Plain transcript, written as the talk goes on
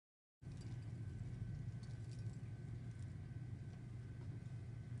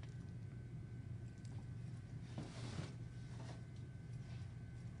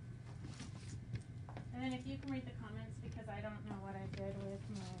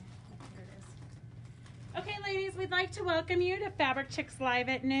guys, we'd like to welcome you to Fabric Chicks Live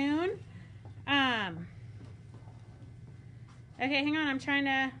at noon. Okay, hang on. I'm trying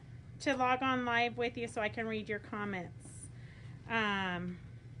to log on live with you so I can read your comments.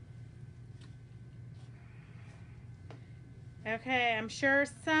 Okay, I'm sure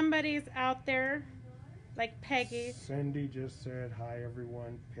somebody's out there, like Peggy. Cindy just said hi,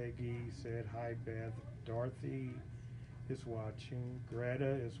 everyone. Peggy said hi, Beth. Dorothy is watching.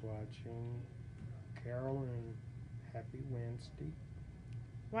 Greta is watching. Carolyn, happy Wednesday.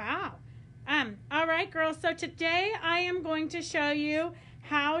 Wow. All right, girls. So today I am going to show you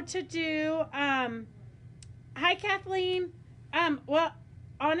how to do, hi, Kathleen. Well,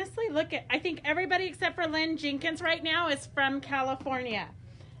 honestly, I think everybody except for Lynn Jenkins right now is from California.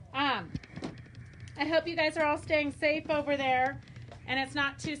 I hope you guys are all staying safe over there and it's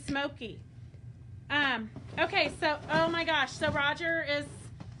not too smoky. Okay, so, oh my gosh. So Roger is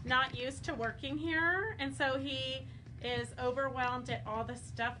not used to working here, and so he is overwhelmed at all the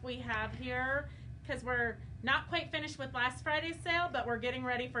stuff we have here because we're not quite finished with last Friday's sale, but we're getting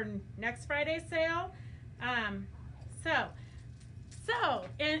ready for next Friday's sale.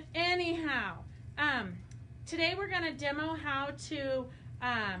 Anyhow, today we're going to demo how to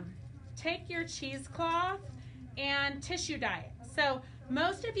take your cheesecloth and tissue dye it. So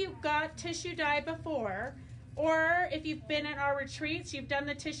most of you got tissue dye before, or if you've been at our retreats, you've done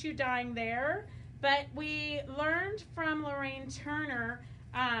the tissue dyeing there. But we learned from Lorraine Turner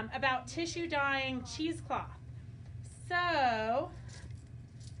about tissue dyeing cheesecloth. So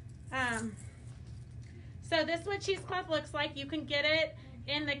this is what cheesecloth looks like. You can get it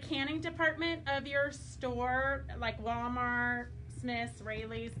in the canning department of your store, like Walmart, Smith's,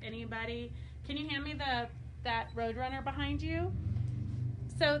 Rayleigh's, anybody. Can you hand me that Roadrunner behind you?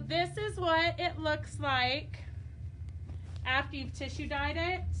 So this is what it looks like after you've tissue dyed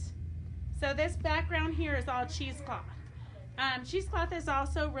it. So this background here is all cheesecloth. Cheesecloth is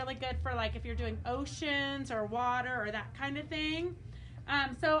also really good for like if you're doing oceans or water or that kind of thing.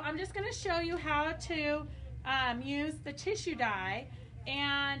 So I'm just going to show you how to use the tissue dye.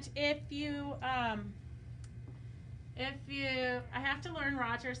 And if you, I have to learn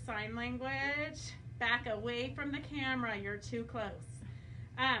Roger's sign language. Back away from the camera, you're too close.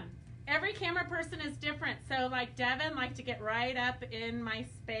 Every camera person is different. So like Devin likes to get right up in my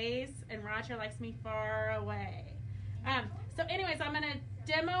space and Roger likes me far away. So anyways, I'm going to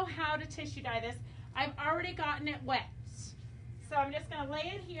demo how to tissue dye this. I've already gotten it wet. So I'm just going to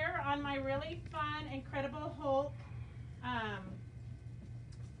lay it here on my really fun Incredible Hulk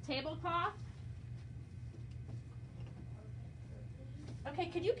tablecloth. Okay,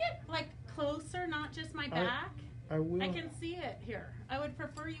 could you get like closer, not just my back? I will. I can see it here. I would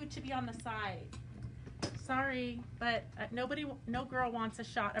prefer you to be on the side. Sorry, but no girl wants a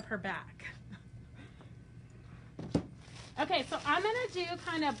shot of her back. Okay, so I'm gonna do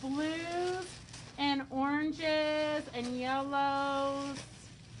kind of blues and oranges and yellows.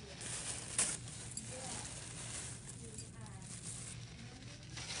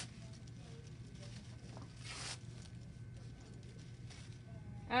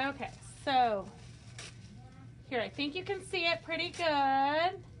 Okay, so here, I think you can see it pretty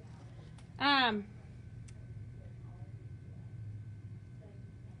good.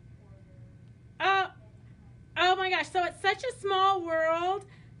 Oh my gosh, so it's such a small world.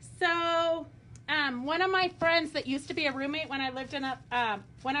 So one of my friends that used to be a roommate when I lived in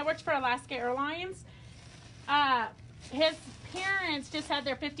when I worked for Alaska Airlines, his parents just had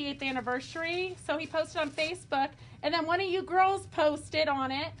their 58th anniversary, so he posted on Facebook, and then one of you girls posted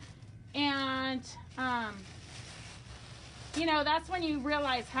on it, and you know, that's when you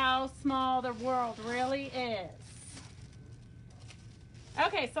realize how small the world really is.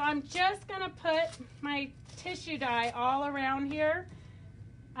 Okay, so I'm just going to put my tissue dye all around here.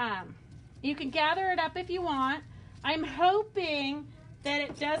 You can gather it up if you want. I'm hoping that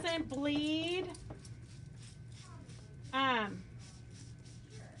it doesn't bleed.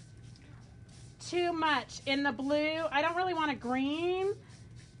 Too much in the blue. I don't really want a green.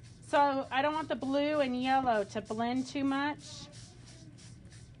 So I don't want the blue and yellow to blend too much.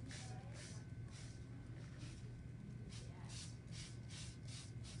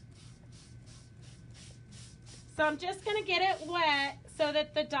 So I'm just going to get it wet so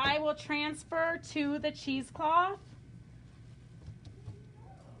that the dye will transfer to the cheesecloth.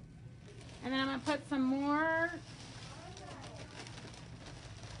 And then I'm going to put some more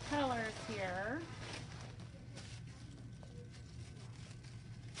colors here.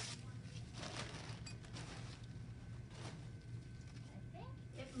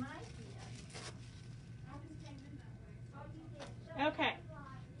 Okay,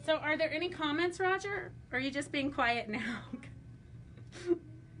 So are there any comments, Roger? Or are you just being quiet now?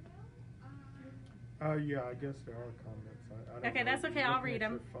 Yeah, I guess there are comments. I don't Okay, know. that's okay. You're I'll looking read at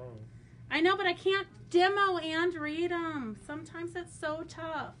them. your phone. I know, but I can't demo and read them. Sometimes it's so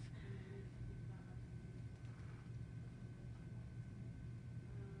tough.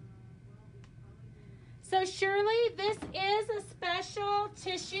 So Shirley, this is a special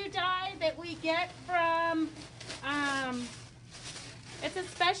tissue dye that we get from, it's a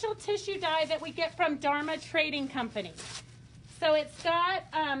special tissue dye that we get from Dharma Trading Company. So it's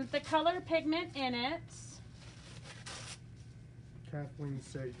got the color pigment in it. Kathleen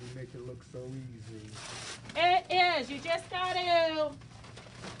said you make it look so easy. It is. You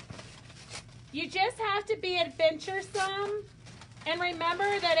just have to be adventuresome. And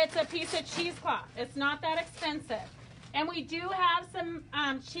remember that it's a piece of cheesecloth. It's not that expensive. And we do have some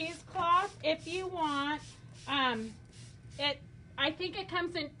cheesecloth if you want. I think it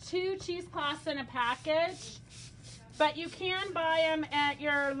comes in 2 cheesecloths in a package. But you can buy them at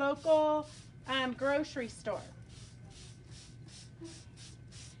your local grocery store.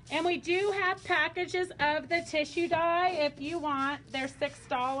 And we do have packages of the tissue dye if you want. They're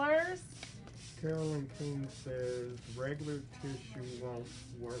 $6. Carolyn King says regular tissue won't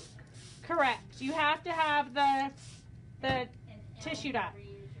work. Correct. You have to have the tissue dye.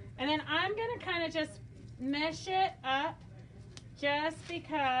 And then I'm going to kind of just mesh it up just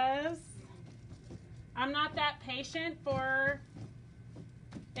because I'm not that patient for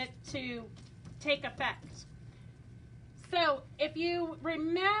it to take effect. So if you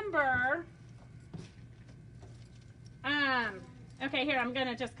remember, okay, here, I'm going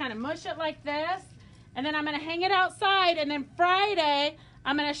to just kind of mush it like this, and then I'm going to hang it outside, and then Friday,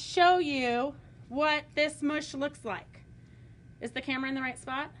 I'm going to show you what this mush looks like. Is the camera in the right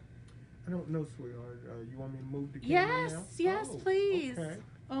spot? I don't know, sweetheart. You want me to move the camera now? Yes, please. Okay.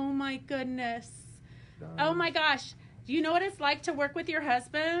 Oh, my goodness. Done. Oh, my gosh. Do you know what it's like to work with your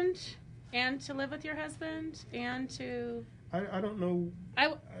husband and to live with your husband and to... I don't know.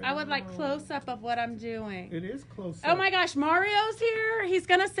 I would like close-up of what I'm doing. It is close up. Oh my gosh, Mario's here. He's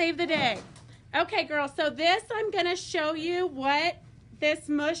going to save the day. Okay, girls, so this I'm going to show you what this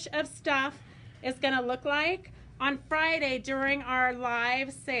mush of stuff is going to look like on Friday during our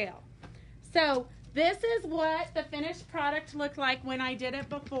live sale. So this is what the finished product looked like when I did it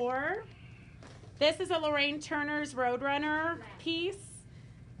before. This is a Lorraine Turner's Roadrunner piece,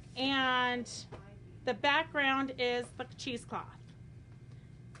 and the background is the cheesecloth.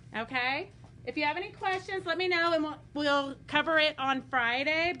 Okay? If you have any questions, let me know, and we'll cover it on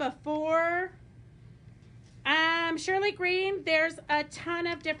Friday before. Shirley Green, there's a ton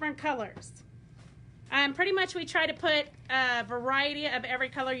of different colors. Pretty much we try to put a variety of every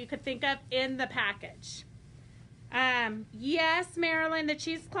color you could think of in the package. Yes, Marilyn, the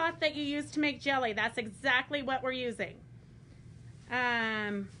cheesecloth that you use to make jelly, that's exactly what we're using.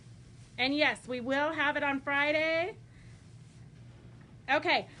 And yes, we will have it on Friday.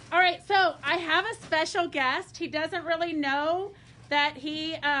 Okay. All right. So I have a special guest. He doesn't really know that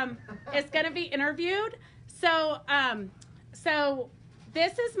he is going to be interviewed. So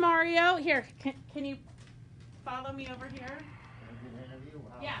this is Mario. Here, can you follow me over here?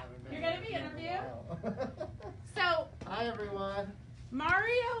 Yeah, you're going to be interviewed. So hi, everyone.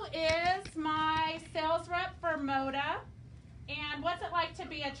 Mario is my sales rep for Moda. And what's it like to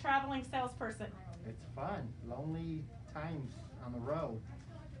be a traveling salesperson? It's fun. Lonely times on the road.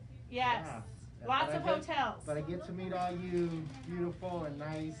 Yes. Yeah. Lots of hotels. But I get to meet all you beautiful and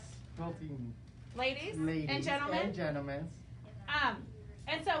nice quilting ladies and gentlemen.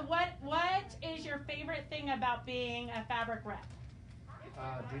 And so what is your favorite thing about being a fabric rep?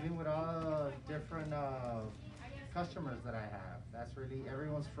 Dealing with all different customers that I have. That's really,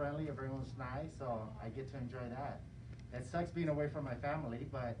 everyone's friendly, everyone's nice, so I get to enjoy that. It sucks being away from my family,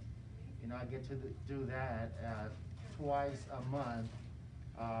 but you know, I get to do that twice a month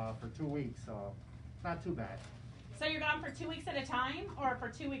for 2 weeks, so it's not too bad. So you're gone for 2 weeks at a time, or for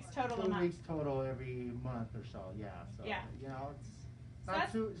 2 weeks total a month? 2 weeks total every month or so, yeah. So yeah. You know,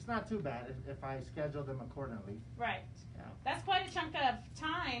 it's not too bad if I schedule them accordingly. Right. Yeah. That's quite a chunk of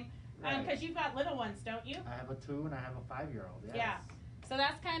time, because Right. You've got little ones, don't you? I have a 2 and I have a 5-year-old. Yes. Yeah. So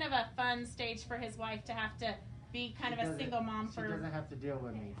that's kind of a fun stage for his wife to have to be kind of a single mom for. She doesn't have to deal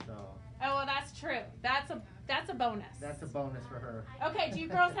with me, so. Oh, well, that's true. That's a bonus. That's a bonus for her. Okay, do you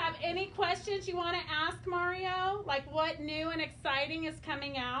girls have any questions you want to ask Mario? Like what new and exciting is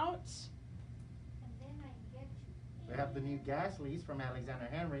coming out? We have the new gas lease from Alexander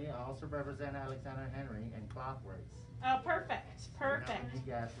Henry. I also represent Alexander Henry and Clothworks. Oh, perfect. So we have Perfect. the new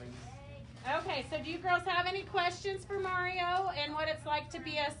gas lease. Okay, so do you girls have any questions for Mario and what it's like to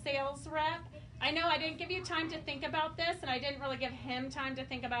be a sales rep? I know I didn't give you time to think about this, and I didn't really give him time to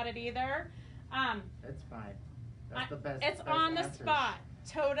think about it either. It's fine. That's the best. It's best on the answers. spot.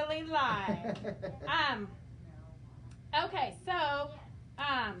 Totally live. Okay, so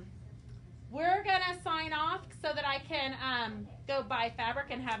we're gonna sign off so that I can go buy fabric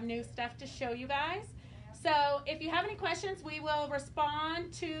and have new stuff to show you guys. So if you have any questions, we will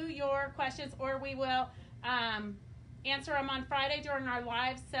respond to your questions, or we will answer them on Friday during our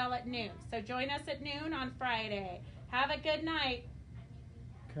live sale at noon. So join us at noon on Friday. Have a good night.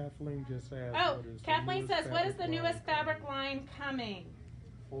 Kathleen just asked. Oh, what is the Kathleen newest says, what is the fabric newest line fabric coming? line coming?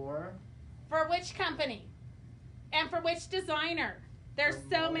 For which company? And for which designer? There's For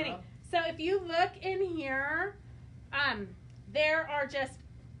so Mona. many. So if you look in here, there are just,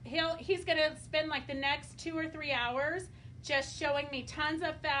 he's going to spend like the next 2 or 3 hours just showing me tons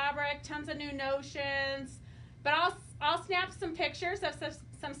of fabric, tons of new notions. But I'll snap some pictures of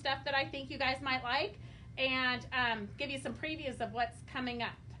some stuff that I think you guys might like, and give you some previews of what's coming up.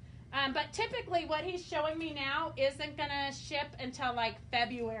 But typically what he's showing me now isn't going to ship until like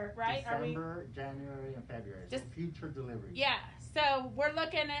February, right? December, January, and February. So future deliveries. Yeah. So we're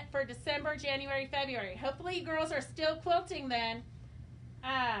looking at for December, January, February. Hopefully you girls are still quilting then.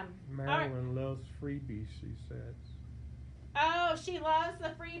 Marilyn loves freebies, she says. Oh, she loves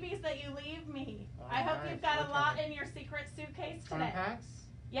the freebies that you leave me. I hope nice. you've got What a lot kind? in your secret suitcase Trunk today. packs?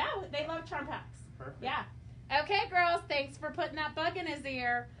 Yeah, they love trunk packs. Perfect. Yeah. Okay, girls, thanks for putting that bug in his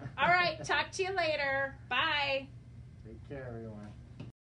ear. All right, talk to you later. Bye. Take care, everyone.